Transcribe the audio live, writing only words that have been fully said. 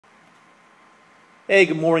Hey,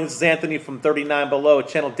 good morning. This is Anthony from 39 Below, a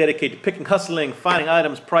channel dedicated to picking, hustling, finding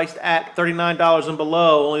items priced at $39 and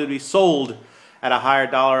below, only to be sold at a higher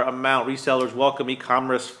dollar amount. Resellers welcome,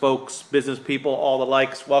 e-commerce folks, business people, all the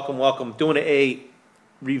likes. Welcome, welcome. Doing a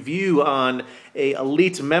review on a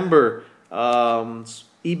elite member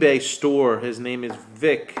eBay store. His name is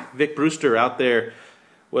Vic Brewster out there.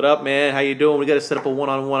 What up, man? How you doing? We got to set up a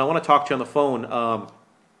one-on-one. I want to talk to you on the phone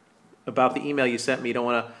about the email you sent me. You don't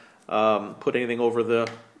want to put anything over the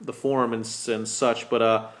forum and such, but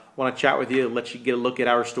I want to chat with you, let you get a look at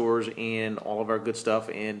our stores and all of our good stuff,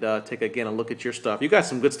 and take again a look at your stuff. You got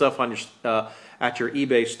some good stuff on your at your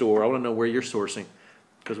eBay store. I want to know where you're sourcing,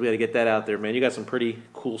 because we got to get that out there, man. You got some pretty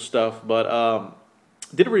cool stuff. But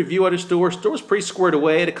did a review at his store. Store was pretty squared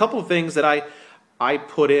away. Had a couple of things that I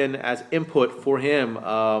put in as input for him.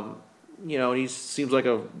 You know, he seems like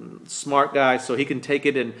a smart guy, so he can take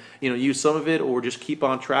it and, you know, use some of it or just keep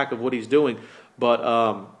on track of what he's doing. But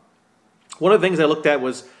one of the things I looked at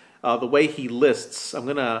was the way he lists. I'm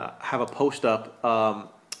gonna have a post up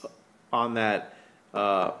on that,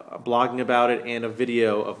 blogging about it, and a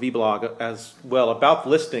video, a vlog as well, about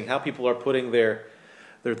listing, how people are putting their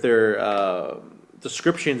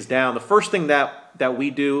descriptions down. The first thing that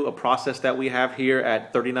we do, a process that we have here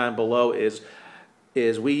at 39 Below,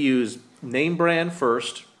 is we use name brand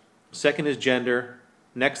first, second is gender,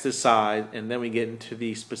 next is size, and then we get into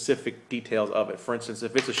the specific details of it. For instance,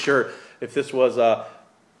 if it's a shirt, if this was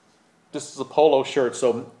this is a polo shirt,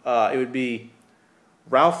 so it would be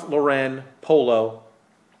Ralph Lauren polo,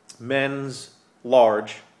 men's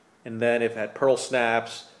large, and then if it had pearl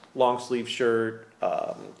snaps, long sleeve shirt,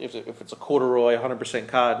 if it's a corduroy, 100%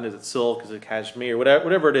 cotton, is it silk, is it cashmere,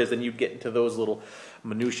 whatever it is, then you get into those little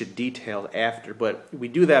minutia details after. But we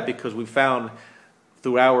do that because we found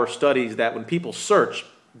through our studies that when people search,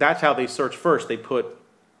 that's how they search first. They put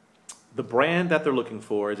the brand that they're looking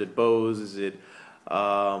for. Is it Bose? Is it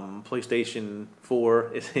PlayStation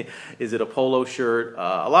 4? Is it a polo shirt?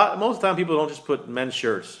 Most of the time people don't just put men's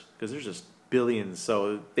shirts because there's just billions.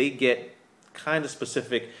 So they get kind of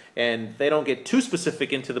specific, and they don't get too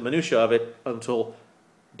specific into the minutia of it until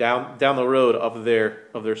down the road of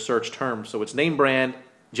their search terms. So it's name brand,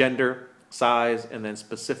 gender, size, and then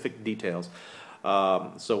specific details.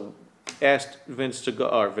 So asked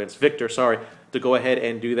Victor, sorry, to go ahead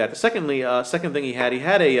and do that. The second thing he had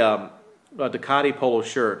a Ducati polo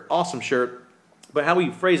shirt, awesome shirt, but how he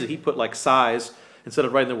phrased it, he put like size, instead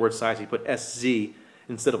of writing the word size, he put SZ.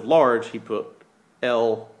 Instead of large, he put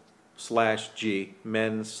L/G,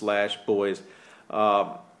 men/boys.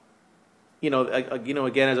 You know,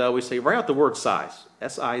 again, as I always say, write out the word size,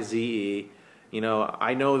 S-I-Z-E. You know,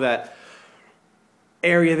 I know that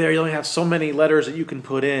area there, you only have so many letters that you can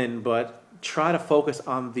put in, but try to focus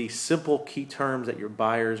on the simple key terms that your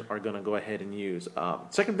buyers are going to go ahead and use.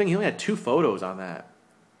 Second thing, he only had 2 photos on that.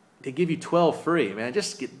 They give you 12 free, man.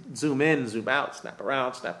 Just zoom in, zoom out, snap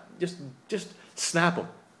around, just snap them.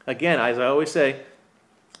 Again, as I always say,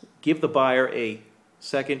 give the buyer a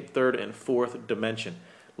second, third, and fourth dimension.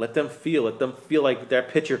 Let them feel like their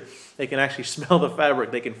picture. They can actually smell the fabric.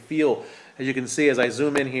 They can feel, as you can see as I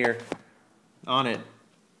zoom in here on it.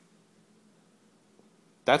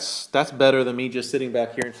 That's better than me just sitting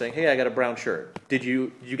back here and saying, "Hey, I got a brown shirt." Did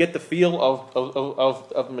you get the feel of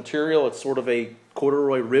the material? It's sort of a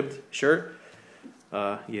corduroy ribbed shirt.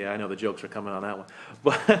 Yeah, I know the jokes are coming on that one,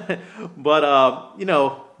 but you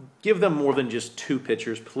know, give them more than just 2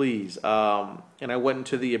 pictures, please. And I went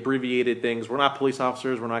into the abbreviated things. We're not police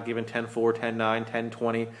officers. We're not giving 10-4, 10-9,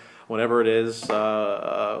 10-20, whatever it is,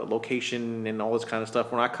 location and all this kind of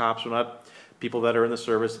stuff. We're not cops. We're not people that are in the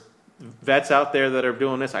service. Vets out there that are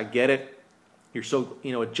doing this, I get it. You're so,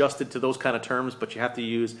 you know, adjusted to those kind of terms, but you have to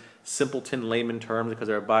use simpleton layman terms because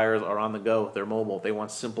our buyers are on the go. They're mobile. They want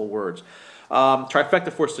simple words.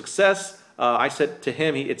 Trifecta for success. I said to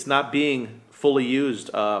him, it's not being fully used,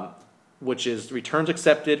 which is returns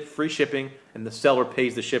accepted, free shipping, and the seller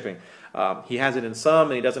pays the shipping. He has it in some,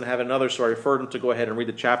 and he doesn't have it in others, so I referred him to go ahead and read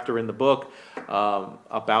the chapter in the book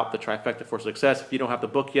about the trifecta for success. If you don't have the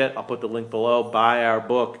book yet, I'll put the link below. Buy our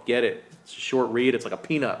book. Get it. It's a short read. It's like a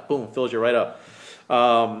peanut. Boom, fills you right up.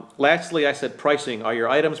 Lastly, I said pricing. Are your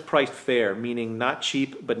items priced fair, meaning not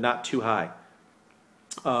cheap but not too high?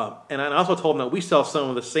 And I also told him that we sell some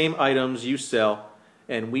of the same items you sell,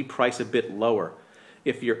 and we price a bit lower.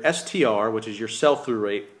 If your STR, which is your sell-through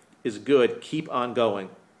rate, is good, keep on going.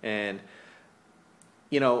 And,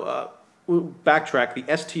 you know, backtrack, the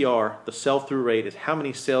STR, the sell-through rate, is how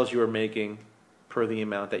many sales you are making per the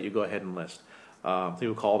amount that you go ahead and list.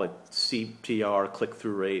 People call it CTR,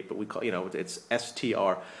 click-through rate, but we call, you know, it's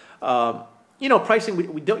STR. you know, pricing,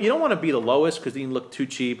 you don't want to be the lowest because then you look too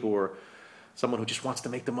cheap, or someone who just wants to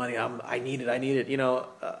make the money. I need it. You know,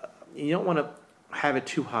 you don't want to have it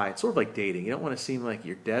too high. It's sort of like dating. You don't want to seem like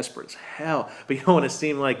you're desperate as hell, but you don't want to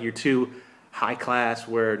seem like you're too high class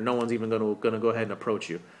where no one's even going to go ahead and approach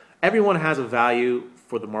you. Everyone has a value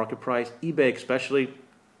for the market price. eBay especially,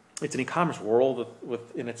 it's an e-commerce world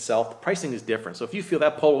within itself. The pricing is different. So if you feel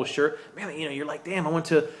that polo shirt, man, you know, you're like, damn, I went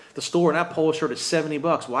to the store and that polo shirt is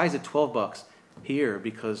 $70. Why is it $12 here?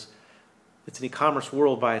 Because it's an e-commerce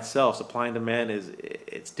world by itself. Supply and demand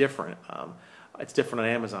it's different. It's different on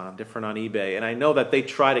Amazon, different on eBay. And I know that they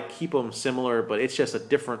try to keep them similar, but it's just a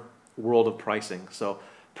different world of pricing. So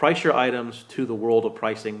price your items to the world of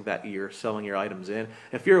pricing that you're selling your items in.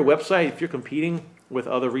 If you're a website, if you're competing with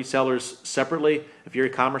other resellers separately, if your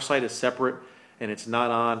e-commerce site is separate and it's not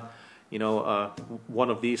on, you know, one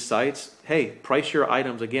of these sites, hey, price your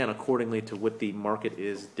items again accordingly to what the market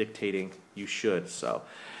is dictating you should. So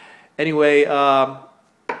anyway,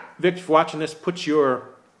 Vic, for watching this, put your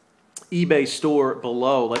eBay store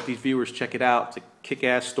below. Let these viewers check it out. It's a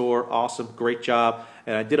kick-ass store. Awesome. Great job.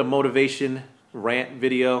 And I did a motivation rant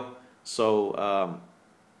video, so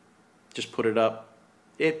just put it up.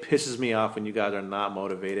 It pisses me off when you guys are not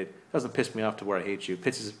motivated. It doesn't piss me off to where I hate you. It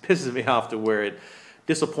pisses me off to where it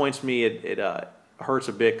disappoints me. It hurts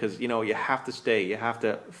a bit because, you know, you have to stay. You have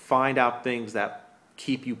to find out things that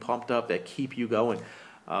keep you pumped up, that keep you going.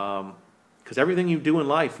 Because everything you do in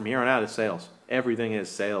life from here on out is sales. Everything is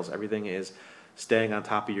sales. Everything is staying on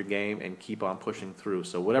top of your game and keep on pushing through.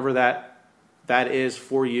 So whatever that is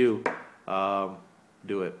for you,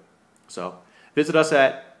 do it. So visit us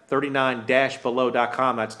at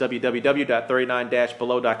 39-below.com. That's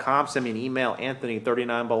www.39-below.com. Send me an email,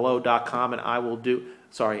 anthony39below.com, and I will do,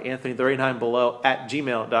 sorry,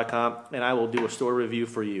 anthony39below@gmail.com, and I will do a store review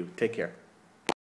for you. Take care.